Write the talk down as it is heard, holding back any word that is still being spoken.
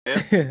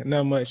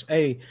Not much.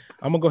 Hey,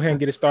 I'm gonna go ahead and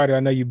get it started. I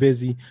know you're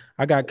busy.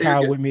 I got You're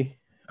Kyle good. with me.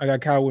 I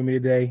got Kyle with me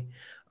today.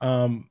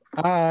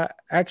 I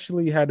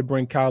actually had to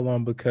bring Kyle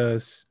on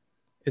because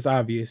it's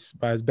obvious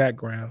by his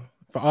background.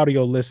 For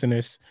audio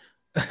listeners,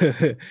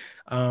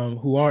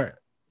 who aren't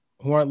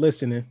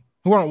listening,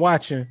 who aren't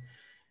watching,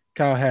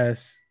 Kyle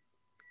has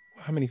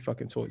how many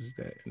fucking toys is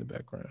that in the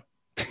background?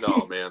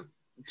 No, man.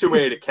 Too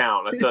many to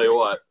count. I tell you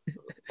what.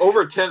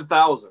 Over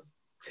 10,000.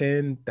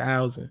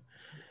 10,000.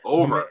 My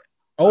man, Over.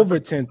 over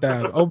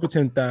 10,000, over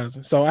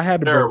 10,000. So I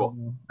had to bring Terrible.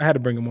 him on. I had to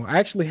bring him on. I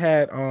actually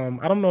had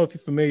I don't know if you're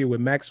familiar with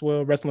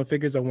Maxwell Wrestling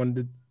Figures. I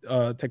wanted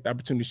to take the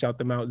opportunity to shout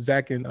them out.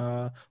 Zach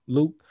and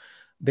Luke,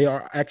 they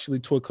are actually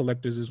toy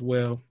collectors as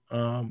well.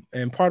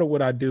 And part of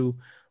what I do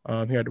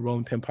here at the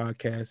Rolling Pin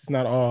Podcast, it's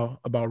not all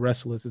about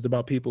wrestlers. It's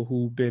about people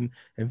who've been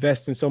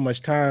investing so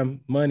much time,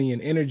 money,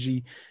 and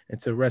energy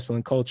into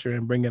wrestling culture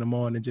and bringing them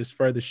on and just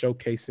further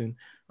showcasing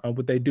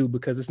what they do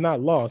because it's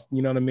not lost.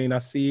 You know what I mean? I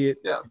see it.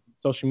 Yeah.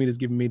 Social media is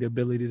giving me the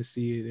ability to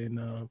see it,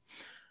 and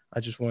I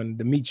just wanted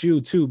to meet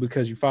you too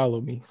because you follow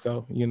me.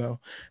 So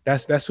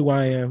that's who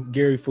I am.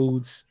 Gary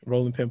Foods,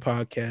 Rolling Pin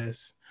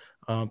Podcast.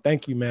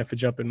 Thank you, man, for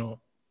jumping on.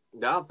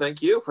 No,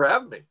 thank you for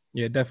having me.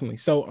 Yeah, definitely.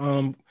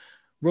 So,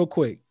 real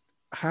quick,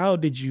 how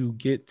did you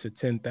get to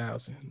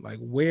 10,000? Like,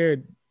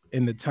 where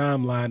in the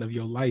timeline of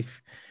your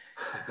life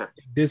did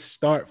this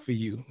start for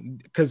you?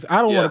 Because I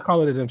don't want to Yeah.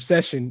 call it an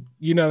obsession.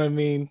 You know what I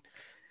mean?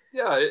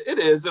 Yeah, it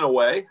is in a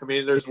way. I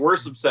mean, there's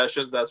worse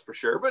obsessions, that's for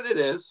sure, but it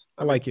is.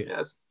 I I mean, like it.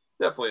 yeah, it's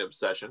definitely an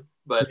obsession.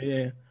 But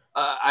Yeah.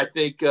 I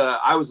think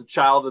I was a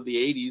child of the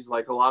 80s,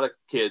 like a lot of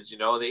kids, and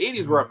the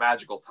 80s were Mhm. a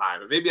magical time.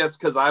 And maybe that's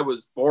because I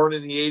was born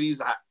in the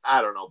 80s.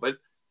 I don't know. But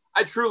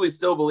I truly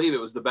still believe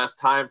it was the best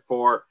time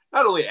for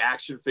not only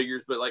action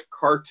figures, but like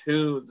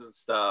cartoons and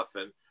stuff.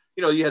 And,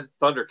 you had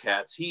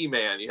Thundercats, He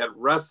Man, you had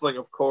wrestling,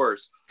 of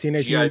course,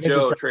 Teenage G.I. Mutant Ninja Joe,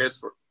 Turtles.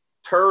 Transfer,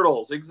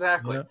 Turtles,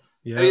 exactly. Yeah.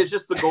 I mean, Yeah. it's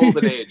just the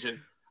golden age. And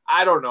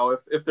I don't know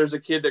if there's a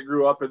kid that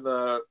grew up in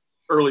the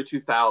early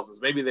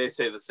 2000s. Maybe they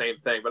say the same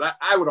thing, but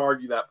I would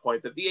argue that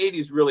point that the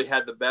 80s really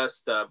had the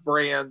best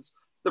brands,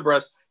 the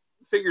best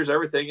figures,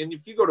 everything. And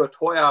if you go to a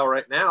toy aisle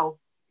right now,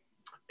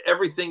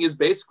 everything is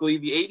basically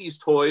the 80s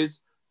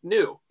toys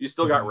new. You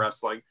still got Mhm.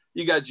 wrestling,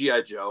 you got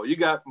G.I. Joe, you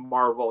got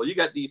Marvel, you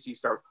got DC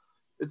Star.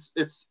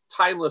 It's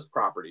timeless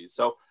properties.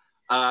 So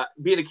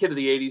being a kid of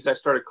the 80s, I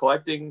started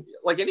collecting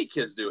like any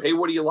kids do. Hey,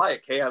 what do you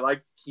like? Hey, I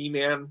like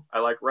He-Man. I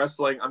like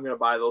wrestling. I'm going to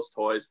buy those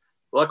toys.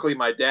 Luckily,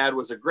 my dad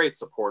was a great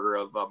supporter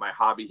of my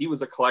hobby. He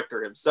was a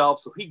collector himself,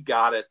 so he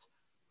got it.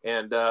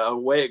 And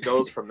away it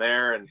goes from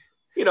there. And,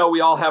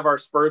 we all have our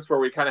spurts where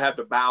we kind of have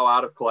to bow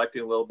out of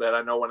collecting a little bit.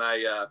 I know when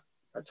I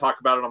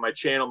talk about it on my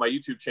channel, my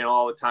YouTube channel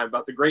all the time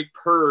about the great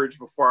purge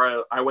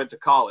before I went to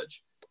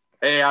college.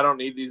 Hey, I don't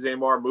need these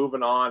anymore.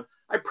 Moving on.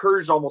 I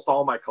purged almost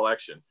all my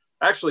collection.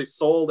 I actually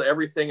sold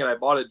everything and I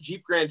bought a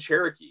Jeep Grand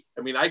Cherokee.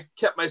 I mean, I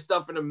kept my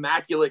stuff in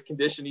immaculate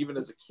condition even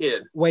as a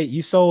kid. Wait,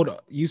 you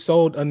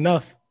sold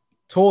enough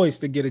toys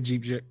to get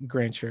a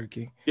Grand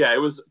Cherokee. Yeah, it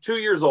was 2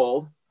 years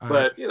old, All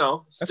right. but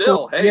That's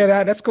cool. still, Yeah,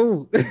 hey. that's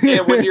cool.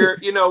 And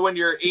when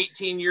you're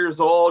 18 years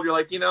old, you're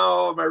like,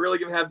 am I really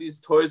gonna have these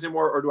toys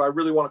anymore, or do I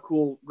really want a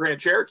cool Grand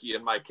Cherokee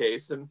in my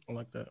case? And I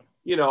like that.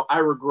 I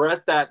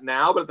regret that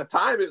now, but at the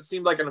time it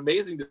seemed like an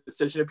amazing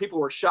decision. And people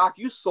were shocked.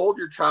 You sold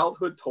your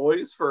childhood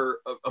toys for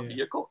a Yeah.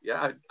 vehicle?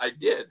 Yeah, I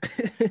did.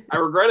 I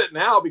regret it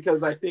now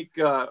because I think,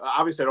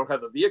 obviously I don't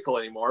have the vehicle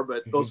anymore,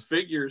 but Mhm. those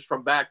figures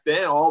from back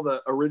then, all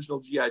the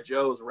original G.I.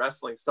 Joes,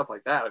 wrestling, stuff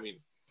like that, I mean,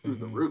 through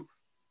the Mhm.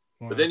 roof.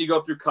 But Wow. then you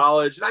go through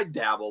college and I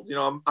dabbled.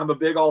 I'm a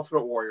big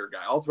Ultimate Warrior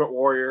guy. Ultimate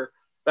Warrior,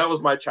 that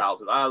was my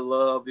childhood. I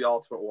love the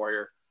Ultimate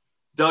Warrior.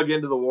 Dug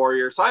into the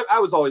Warrior. So I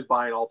was always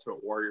buying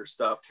Ultimate Warrior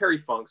stuff, Terry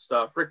Funk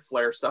stuff, Ric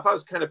Flair stuff. I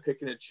was kind of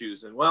picking and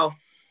choosing. Well,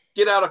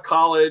 get out of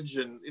college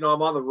and,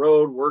 I'm on the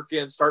road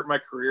working, starting my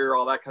career,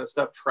 all that kind of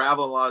stuff,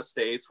 traveling a lot of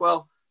states.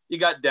 Well, you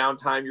got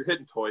downtime. You're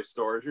hitting toy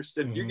stores. You're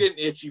Mhm. getting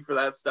itchy for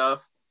that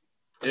stuff.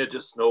 And it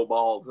just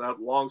snowballed.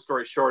 Long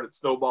story short, it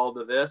snowballed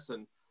to this.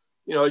 And,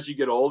 as you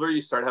get older,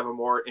 you start having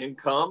more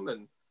income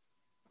and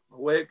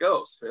away it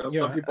goes. Some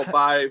Yeah.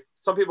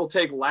 people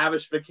take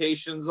lavish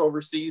vacations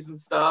overseas and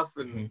stuff.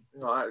 And,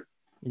 Mhm. I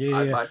Yeah.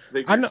 buy I know.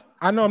 figures.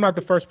 I know. I'm not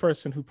the first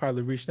person who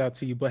probably reached out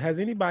to you, but has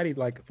anybody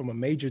like from a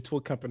major toy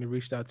company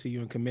reached out to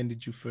you and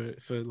commended you for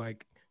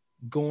like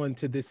going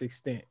to this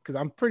extent? Because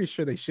I'm pretty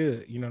sure they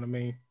should. You know what I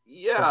mean?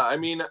 Yeah, So. I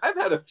mean, I've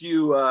had a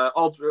few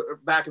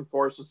back and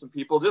forth with some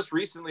people. Just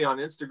recently on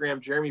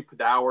Instagram, Jeremy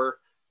Padower,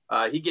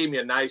 he gave me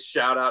a nice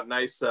shout out,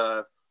 nice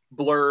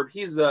blurb.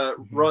 He's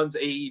Mhm. runs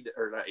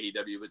or not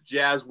AEW, but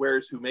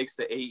Jazzwares, who makes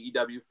the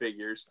AEW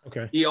figures.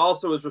 Okay. He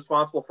also is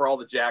responsible for all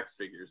the Jax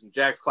figures, and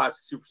Jax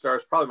Classic Superstar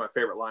is probably my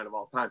favorite line of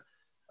all time.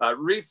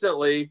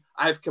 Recently,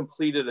 I've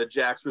completed a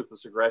Jax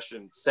Ruthless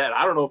Aggression set.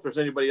 I don't know if there's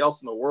anybody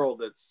else in the world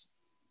that's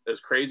as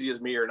crazy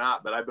as me or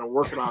not, but I've been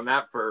working on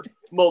that for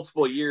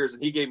multiple years,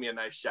 and he gave me a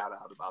nice shout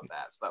out about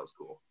that, so that was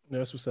cool. Yeah,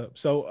 that's what's up.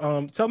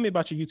 So, tell me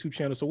about your YouTube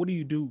channel. So, what do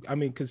you do? I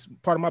mean, because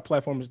part of my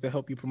platform is to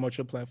help you promote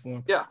your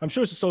platform. Yeah, I'm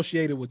sure it's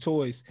associated with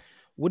toys.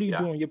 What do you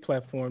yeah. do on your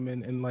platform?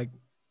 And like,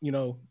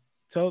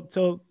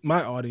 tell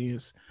my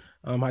audience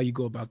how you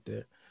go about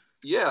that.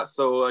 Yeah,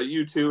 so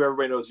YouTube,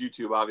 everybody knows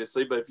YouTube,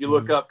 obviously. But if you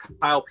look Mhm. up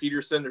Kyle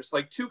Peterson, there's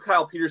like two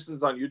Kyle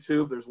Petersons on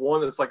YouTube. There's one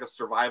that's like a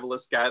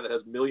survivalist guy that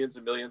has millions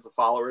and millions of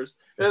followers.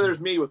 And then there's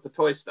me with the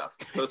toy stuff.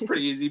 So it's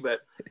pretty easy.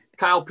 But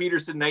Kyle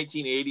Peterson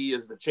 1980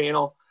 is the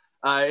channel.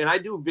 And I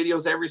do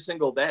videos every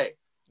single day.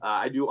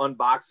 I do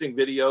unboxing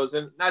videos,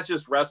 and not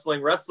just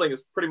wrestling. Wrestling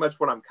is pretty much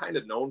what I'm kind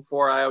of known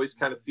for. I always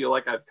kind of feel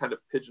like I've kind of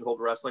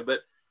pigeonholed wrestling, but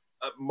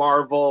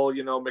Marvel,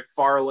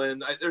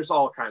 McFarlane. There's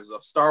all kinds of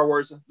stuff. Star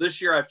Wars.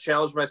 This year, I've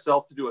challenged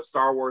myself to do a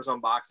Star Wars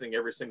unboxing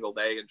every single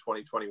day in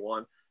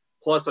 2021,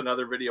 plus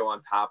another video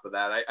on top of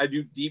that. I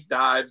do deep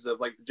dives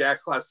of like the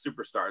Jax Class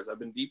Superstars. I've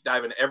been deep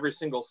diving every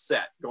single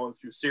set, going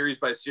through series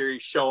by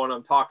series, showing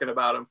them, talking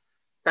about them,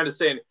 kind of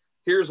saying,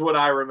 here's what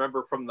I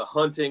remember from the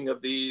hunting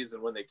of these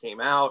and when they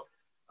came out.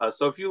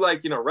 So if you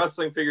like,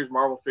 wrestling figures,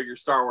 Marvel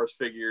figures, Star Wars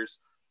figures,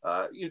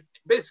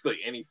 basically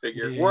any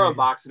figure, we're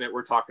unboxing it.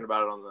 We're talking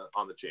about it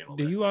on the channel.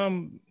 Do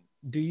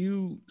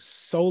you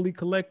solely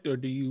collect, or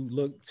do you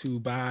look to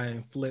buy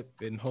and flip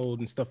and hold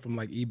and stuff from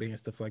like eBay and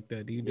stuff like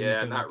that? Do you do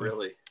anything not like that?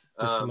 really.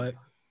 Just collect?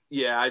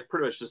 Yeah, I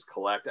pretty much just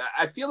collect.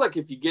 I feel like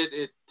if you get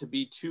it to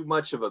be too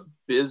much of a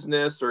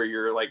business, or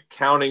you're like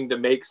counting to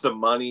make some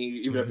money,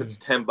 even if it's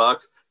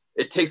 $10,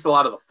 it takes a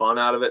lot of the fun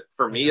out of it.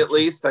 For me, at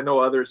least. I know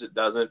others it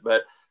doesn't,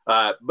 but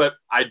I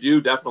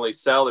do definitely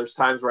sell. There's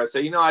times where I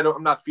say,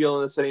 I'm not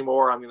feeling this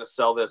anymore. I'm going to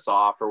sell this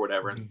off or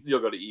whatever. And you'll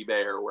go to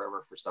eBay or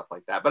wherever for stuff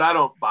like that. But I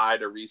don't buy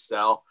to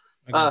resell.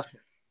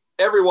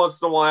 Every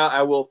once in a while,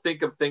 I will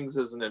think of things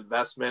as an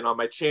investment on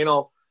my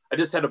channel. I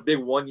just had a big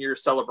 1-year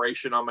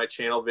celebration on my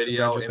channel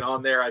video. And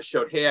on there, I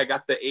showed, hey, I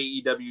got the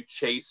AEW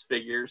Chase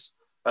figures.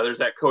 There's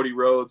that Cody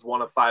Rhodes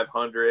 1 of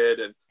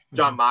 500 and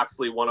John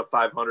Moxley 1 of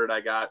 500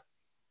 I got.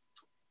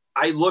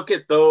 I look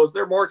at those.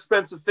 They're more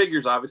expensive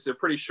figures, obviously. They're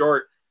pretty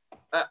short.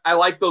 I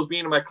like those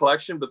being in my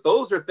collection, but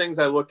those are things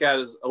I look at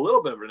as a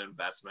little bit of an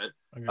investment.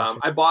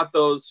 I bought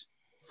those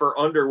for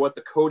under what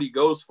the Cody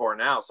goes for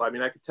now. So,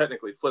 I could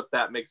technically flip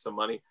that, make some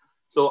money.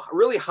 So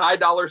really high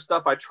dollar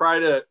stuff, I try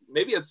to,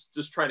 maybe it's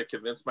just trying to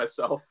convince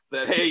myself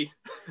that, hey,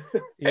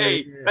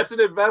 that's an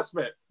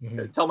investment.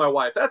 Tell my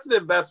wife, that's an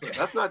investment.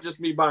 That's not just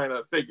me buying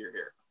a figure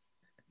here.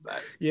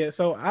 But,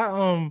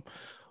 so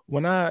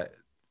when I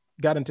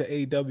got into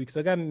AEW, because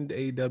I got into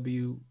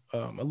AEW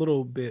a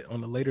little bit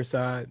on the later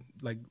side,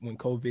 like when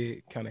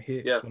COVID kind of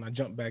hit, when I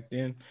jumped back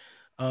in.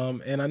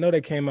 And I know they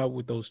came out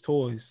with those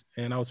toys,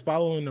 and I was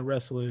following the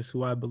wrestlers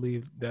who I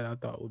believe that I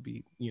thought would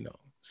be,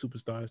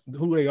 superstars,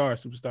 who they are,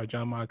 superstar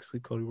John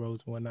Moxley, Cody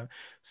Rhodes, and whatnot.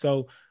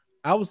 So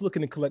I was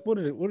looking to collect, what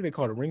do they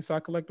call it?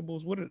 Ringside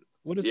collectibles? What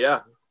is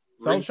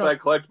so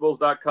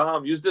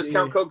ringsidecollectibles.com. Use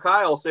discount code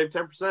Kyle, save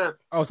 10%.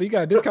 Oh, so you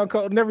got a discount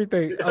code and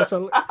everything. Oh,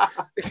 so I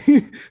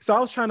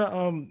was trying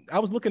to I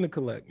was looking to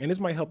collect, and this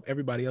might help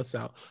everybody else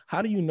out.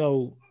 How do you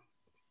know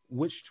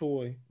which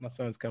toy? My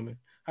son's coming.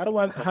 How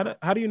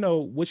do you know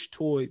which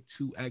toy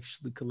to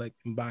actually collect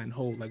and buy and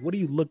hold? Like, what do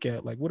you look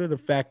at? Like, what are the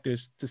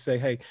factors to say,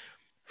 hey,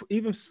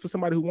 even for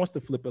somebody who wants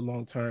to flip it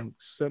long term,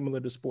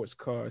 similar to sports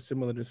cars,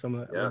 similar to some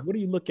of that, like, what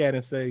do you look at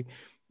and say,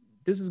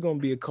 this is going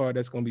to be a car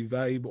that's going to be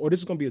valuable, or this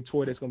is going to be a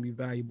toy that's going to be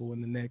valuable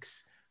in the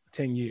next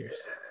 10 years?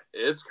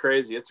 It's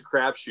crazy. It's a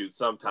crapshoot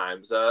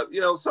sometimes.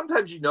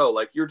 Sometimes,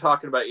 like you're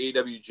talking about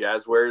AEW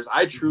Jazzwares.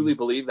 I truly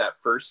believe that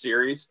first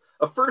series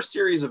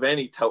of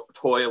any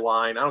toy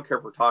line, I don't care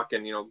if we're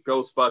talking,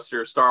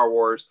 Ghostbusters, Star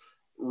Wars,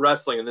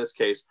 wrestling in this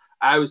case,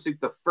 I always think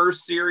the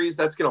first series,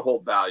 that's going to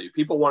hold value.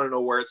 People want to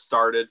know where it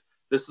started.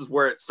 This is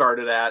where it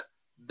started at.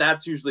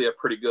 That's usually a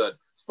pretty good.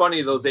 It's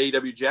funny, those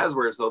AEW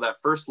Jazzwares, though, that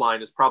first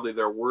line is probably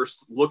their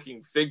worst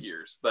looking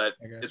figures, but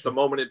it's a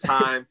moment in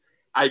time.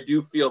 I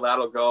do feel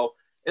that'll go.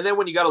 And then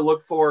when you got to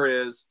look for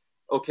is,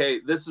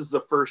 okay, this is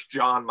the first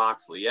John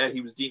Moxley. Yeah,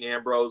 he was Dean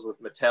Ambrose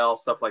with Mattel,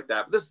 stuff like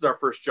that. But this is our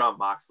first John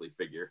Moxley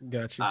figure.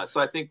 Gotcha.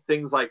 So I think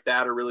things like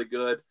that are really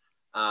good.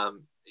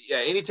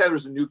 Anytime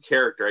there's a new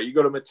character, you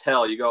go to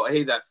Mattel, you go,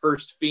 hey, that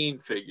first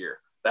Fiend figure,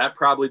 that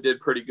probably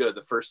did pretty good,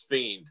 the first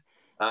Fiend.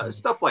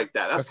 Stuff like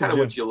that. That's kind of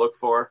what you look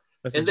for.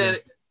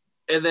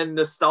 And then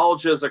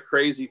nostalgia is a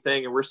crazy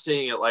thing, and we're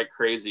seeing it like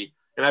crazy.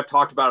 And I've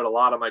talked about it a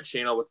lot on my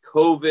channel with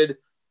COVID.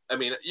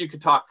 You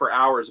could talk for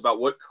hours about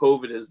what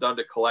COVID has done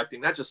to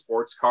collecting, not just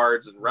sports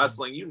cards and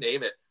wrestling, you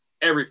name it,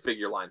 every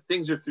figure line.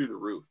 Things are through the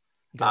roof.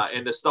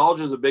 And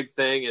nostalgia is a big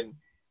thing. And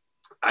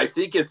I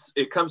think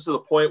it comes to the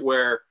point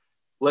where,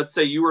 let's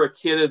say you were a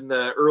kid in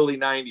the early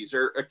 90s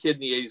or a kid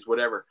in the 80s,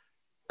 whatever.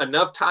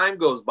 Enough time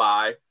goes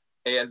by,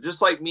 and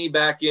just like me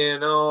back in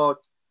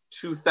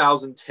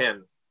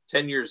 2010,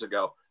 10 years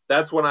ago,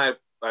 that's when I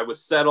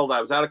was settled.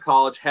 I was out of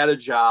college, had a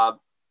job.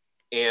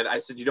 And I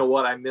said, you know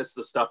what? I miss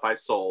the stuff I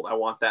sold. I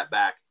want that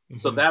back.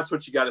 So that's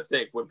what you got to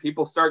think. When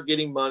people start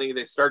getting money,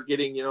 they start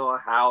getting, a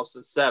house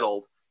and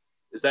settled.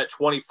 Is that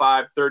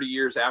 25, 30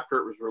 years after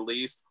it was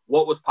released?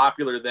 What was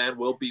popular then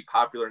will be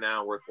popular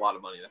now, worth a lot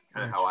of money. That's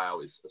kind of how I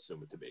always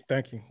assume it to be.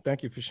 Thank you.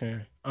 Thank you for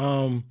sharing.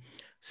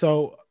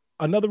 So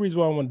another reason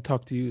why I wanted to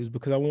talk to you is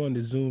because I wanted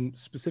to zoom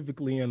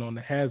specifically in on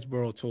the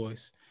Hasbro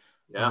toys.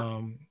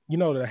 Yeah. You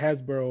know, the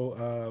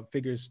Hasbro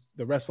figures,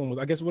 the wrestling was,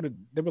 I guess what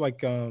they were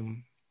like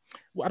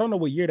well, I don't know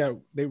what year that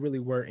they really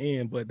were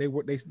in, but they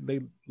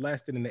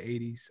lasted in the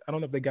 80s. I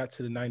don't know if they got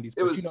to the 90s, It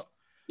but you know, was,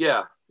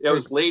 yeah. Yeah, it they,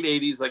 was late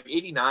 80s, like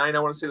 89, I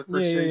want to say the yeah,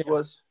 first yeah, series yeah.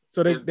 was,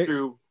 So and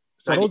through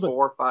so those are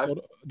 94, 5.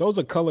 those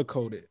are color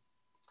coded.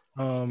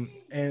 And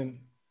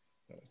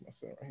my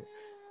son right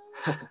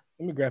here.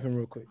 Let me grab him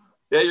real quick.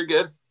 Yeah, you're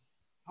good.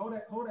 Hold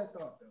that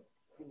thought though.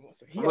 Give me one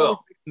second. I He always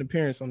will. makes an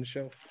appearance on the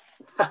show.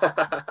 Come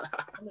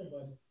here,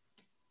 buddy.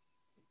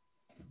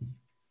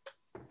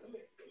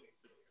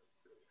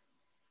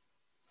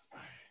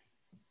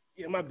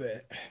 Yeah, my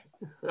bad.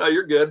 Oh,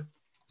 you're good.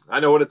 I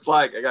know what it's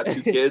like. I got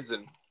 2 kids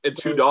and 2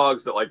 So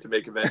dogs that like to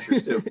make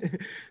adventures too.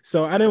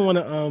 so I didn't want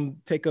to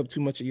take up too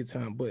much of your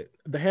time, but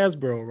the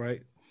Hasbro,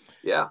 right?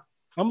 Yeah.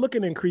 I'm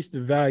looking to increase the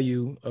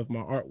value of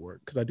my artwork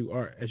because I do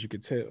art, as you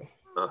could tell.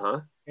 Uh-huh.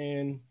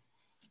 And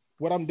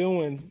what I'm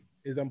doing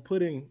is I'm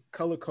putting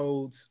color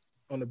codes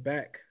on the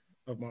back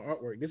of my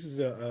artwork. This is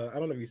I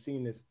don't know if you've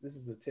seen this. This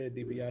is a Ted Oh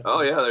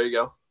DiBiase yeah, there you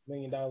go.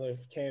 $1 million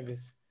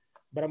canvas,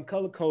 but I'm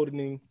color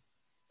coding.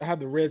 I have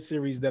the red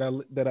series that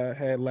I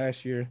had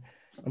last year.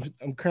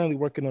 I'm currently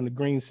working on the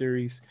green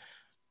series,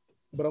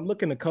 but I'm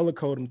looking to color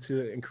code them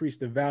to increase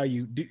the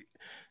value.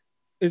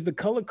 Is the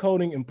color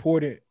coding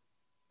important,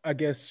 I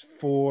guess,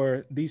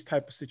 for these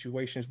type of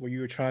situations where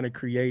you're trying to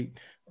create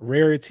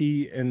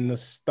rarity and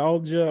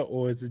nostalgia,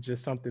 or is it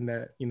just something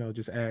that, you know,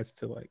 just adds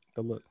to like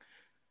the look?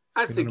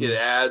 I You know think what I it mean?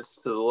 adds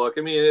to the look.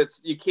 I mean, it's,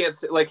 you can't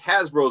say, like,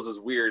 Hasbro's is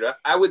weird.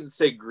 I wouldn't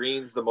say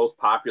green's the most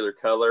popular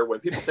color. When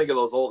people think of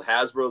those old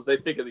Hasbro's, they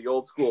think of the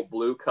old school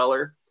blue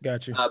color.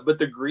 Got you. But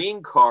the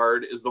green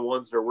card is the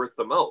ones that are worth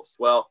the most.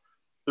 Well,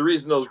 the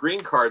reason those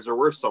green cards are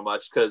worth so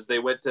much because they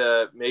went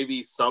to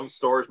maybe some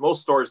stores.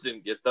 Most stores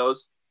didn't get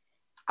those.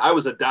 I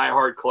was a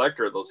diehard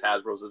collector of those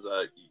Hasbro's as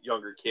a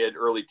younger kid,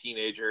 early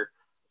teenager,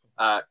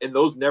 and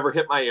those never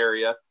hit my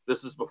area.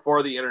 This is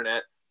before the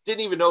internet.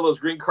 Didn't even know those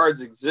green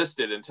cards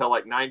existed until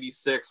like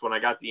 96 when I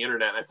got the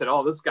internet. And I said,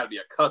 oh, this got to be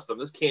a custom.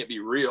 This can't be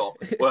real.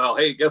 Well,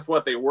 hey, guess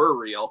what? They were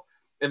real.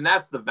 And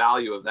that's the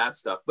value of that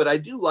stuff. But I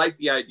do like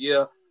the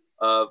idea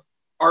of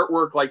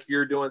artwork like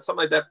you're doing,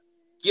 something like that.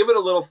 Give it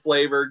a little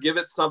flavor. Give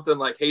it something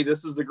like, hey,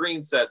 this is the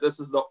green set. This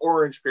is the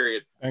orange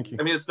period. Thank you.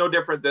 I mean, it's no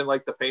different than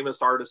like the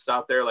famous artists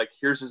out there. Like,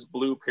 here's his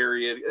blue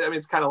period. I mean,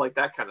 it's kind of like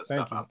that kind of stuff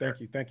Thank you. out there.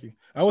 Thank you. Thank you.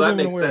 I So that wasn't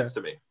even makes aware of sense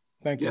that. to me.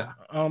 Thank you.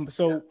 Yeah.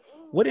 So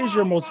what is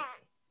your most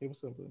hey,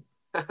 what's up,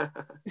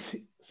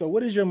 buddy? So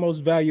what is your most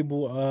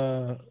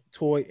valuable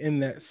toy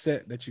in that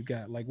set that you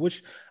got? Like,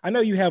 which, I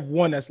know you have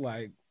one that's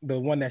like the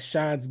one that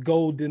shines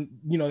golden,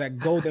 you know, that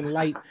golden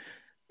light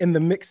in the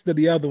mix to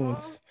the other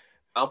ones.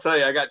 I'll tell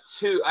you, I got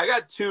two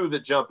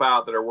that jump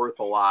out that are worth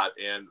a lot,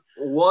 and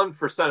one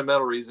for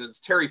sentimental reasons.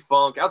 Terry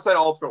Funk, outside of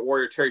Ultimate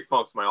Warrior, Terry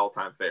Funk's my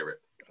all-time favorite.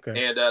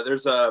 Okay. And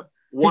there's a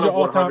one of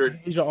 100.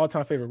 He's your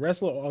all-time favorite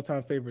wrestler or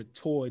all-time favorite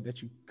toy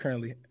that you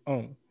currently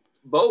own?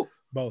 Both.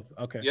 Both.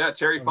 Okay. Yeah,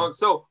 Terry Funk.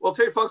 So, well,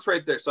 Terry Funk's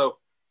right there. So,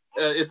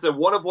 it's a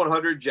 1 of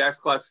 100 Jack's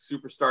Classic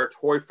Superstar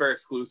Toy Fair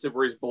exclusive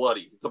where he's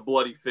bloody. It's a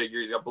bloody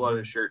figure. He's got blood on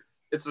his shirt.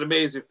 It's an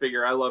amazing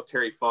figure. I love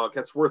Terry Funk.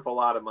 It's worth a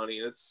lot of money,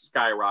 and it's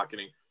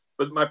skyrocketing.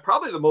 But my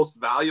probably the most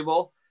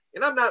valuable,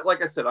 and I'm not,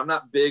 like I said, I'm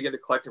not big into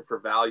collecting for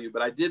value,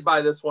 but I did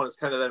buy this one as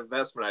kind of that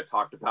investment I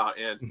talked about,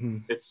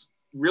 and it's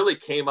really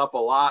came up a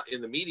lot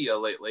in the media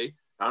lately.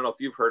 I don't know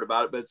if you've heard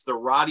about it, but it's the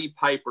Roddy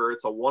Piper.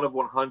 It's a 1 of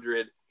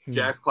 100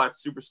 Jack's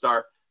Classic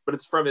Superstar, but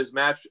it's from his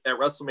match at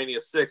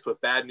WrestleMania 6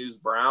 with Bad News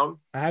Brown.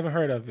 I haven't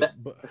heard of it,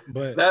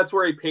 but that's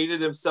where he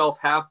painted himself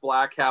half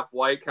black, half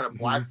white, kind of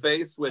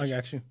blackface, which I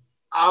got you.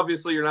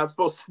 Obviously you're not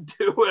supposed to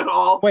do at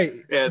all. Wait,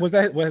 and was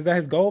that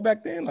his goal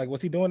back then? Like,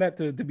 was he doing that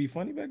to be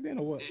funny back then,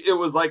 or what? It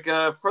was like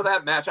for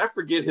that match, I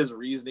forget his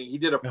reasoning. He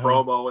did a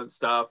promo and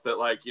stuff that,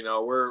 like, you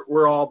know,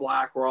 we're all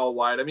black, we're all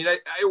white. I mean, it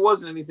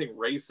wasn't anything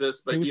racist,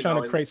 but he was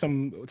trying to create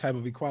some type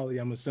of equality,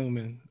 I'm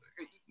assuming.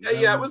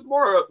 Yeah, it was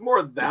more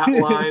that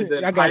line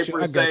than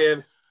Piper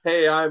saying,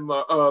 hey, I'm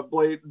a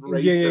blatant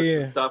racist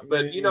and stuff.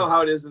 But you know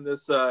how it is in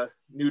this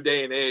new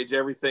day and age,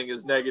 everything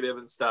is negative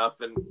and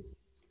stuff.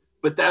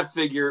 But that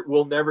figure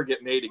will never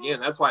get made again.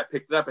 That's why I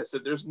picked it up. I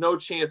said, there's no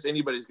chance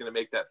anybody's going to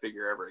make that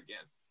figure ever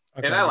again.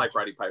 Okay, and I like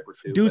Roddy Piper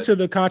too. Due to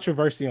the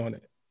controversy on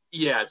it.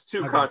 Yeah, it's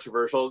too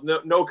controversial.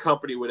 No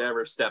company would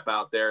ever step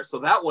out there. So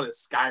that one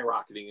is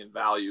skyrocketing in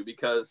value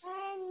because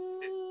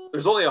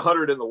there's only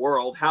 100 in the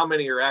world. How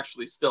many are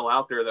actually still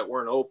out there that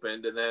weren't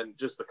opened? And then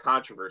just the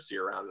controversy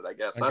around it, I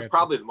guess. So that's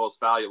probably the most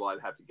valuable,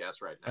 I'd have to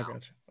guess right now. I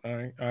got you.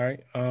 All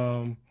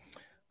right.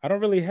 I don't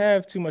really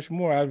have too much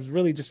more. I was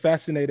really just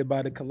fascinated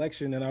by the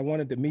collection, and I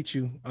wanted to meet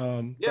you.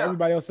 For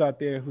everybody else out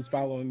there who's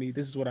following me,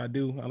 this is what I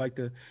do. I like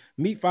to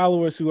meet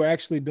followers who are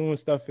actually doing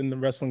stuff in the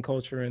wrestling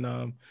culture,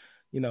 and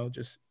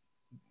just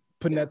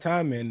putting that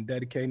time in,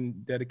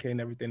 dedicating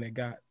everything they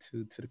got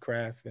to the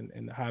craft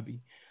and the hobby.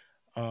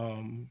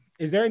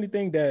 Is there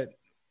anything that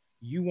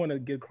you want to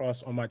get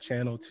across on my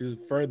channel to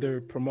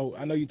further promote?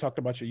 I know you talked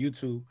about your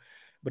YouTube,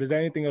 but is there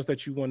anything else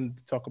that you wanted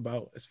to talk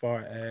about as far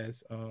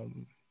as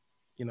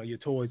your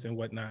toys and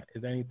whatnot?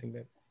 Is there anything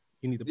that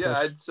you need to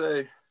Yeah,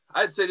 push?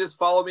 I'd say just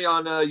follow me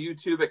on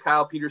YouTube at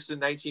Kyle Peterson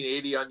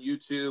 1980 on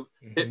YouTube.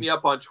 Hit Mm-hmm. me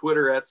up on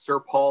Twitter at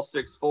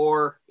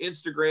SirPaul64,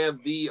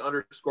 Instagram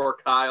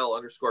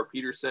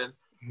 _Kyle_Peterson.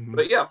 Mm-hmm.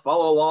 But yeah,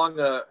 follow along.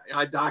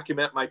 I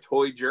document my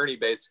toy journey.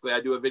 Basically, I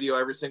do a video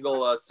every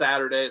single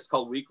Saturday. It's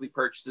called Weekly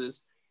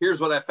Purchases. Here's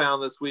what I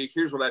found this week.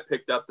 Here's what I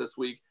picked up this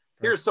week.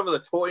 Here's some of the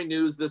toy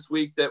news this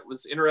week that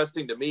was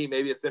interesting to me.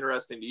 Maybe it's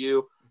interesting to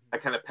you. I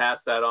kind of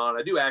pass that on.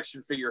 I do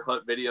action figure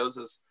hunt videos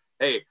as,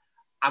 hey,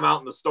 I'm out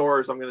in the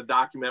stores. I'm going to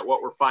document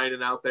what we're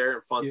finding out there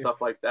and fun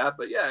stuff like that.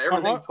 But yeah,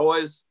 everything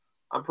toys,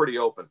 I'm pretty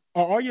open.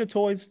 Are all your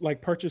toys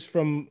like purchased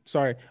from,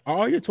 are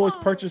all your toys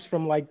purchased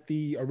from like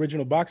the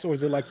original box, or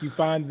is it like you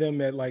find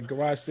them at like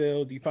garage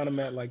sales? Do you find them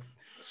at like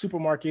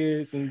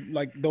supermarkets and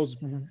like those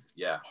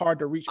hard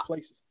to reach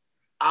places?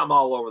 I'm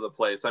all over the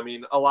place. I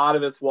mean, a lot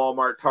of it's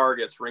Walmart,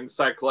 Targets,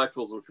 Ringside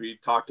Collectibles, which we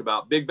talked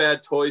about, Big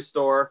Bad Toy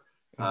Store.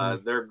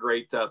 They're a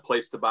great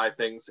place to buy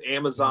things.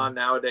 Amazon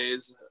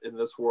nowadays in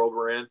this world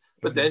we're in.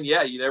 But then,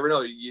 you never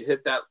know. You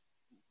hit that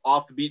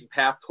off the beaten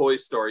path toy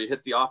store. You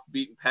hit the off the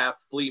beaten path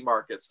flea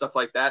market, stuff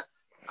like that.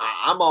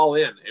 I'm all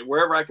in. And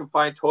wherever I can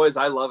find toys,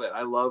 I love it.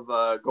 I love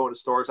going to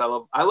stores. I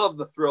love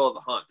the thrill of the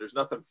hunt. There's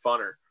nothing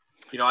funner.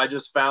 You know, I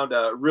just found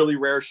a really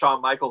rare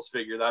Shawn Michaels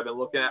figure that I've been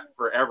looking at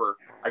forever.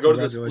 I go to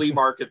this flea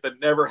market that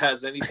never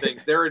has anything.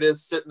 There it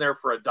is sitting there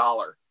for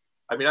 $1.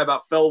 I mean, I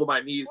about fell to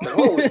my knees and said,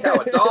 holy cow,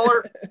 $1?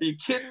 Are you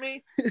kidding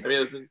me? I mean, it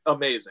was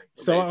amazing.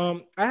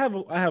 So I have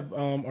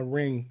a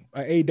ring,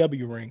 an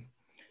AW ring.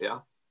 Yeah.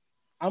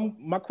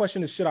 My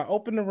question is, should I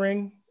open the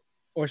ring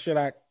or should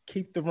I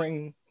keep the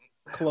ring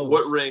closed?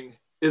 What ring?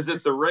 Is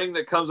it the ring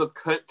that comes with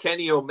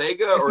Kenny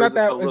Omega? It's or not is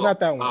that. It it's not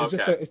that one. Oh, it's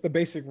just it's the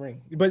basic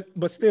ring.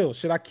 But still,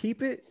 should I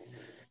keep it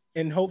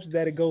in hopes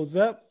that it goes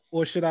up,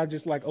 or should I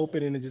just like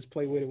open it and just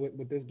play with it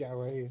with this guy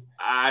right here?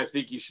 I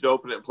think you should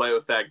open it and play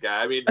with that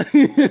guy. I mean,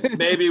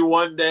 maybe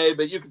one day,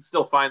 but you can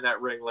still find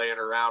that ring laying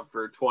around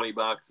for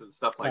 $20 and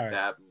stuff like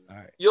that.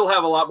 You'll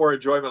have a lot more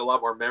enjoyment, a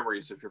lot more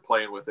memories if you're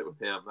playing with it with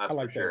him. That's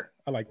for sure.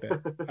 I like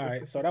that. All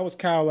right. So that was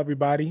Kyle,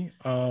 everybody.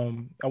 I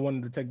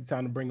wanted to take the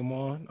time to bring him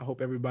on. I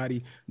hope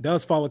everybody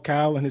does follow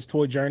Kyle and his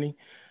toy journey.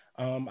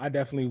 I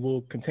definitely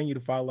will continue to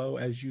follow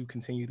as you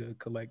continue to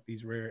collect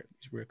these rare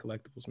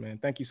collectibles, man.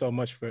 Thank you so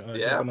much for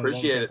jumping on the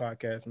appreciate it.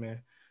 Podcast, man.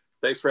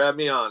 Thanks for having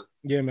me on.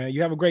 Yeah, man.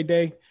 You have a great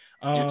day.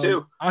 You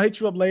too. I'll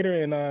hit you up later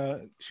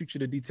and shoot you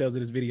the details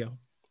of this video.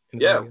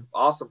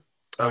 Awesome.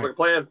 Sounds like a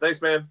plan.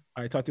 Thanks, man.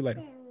 All right, talk to you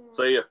later.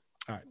 See ya.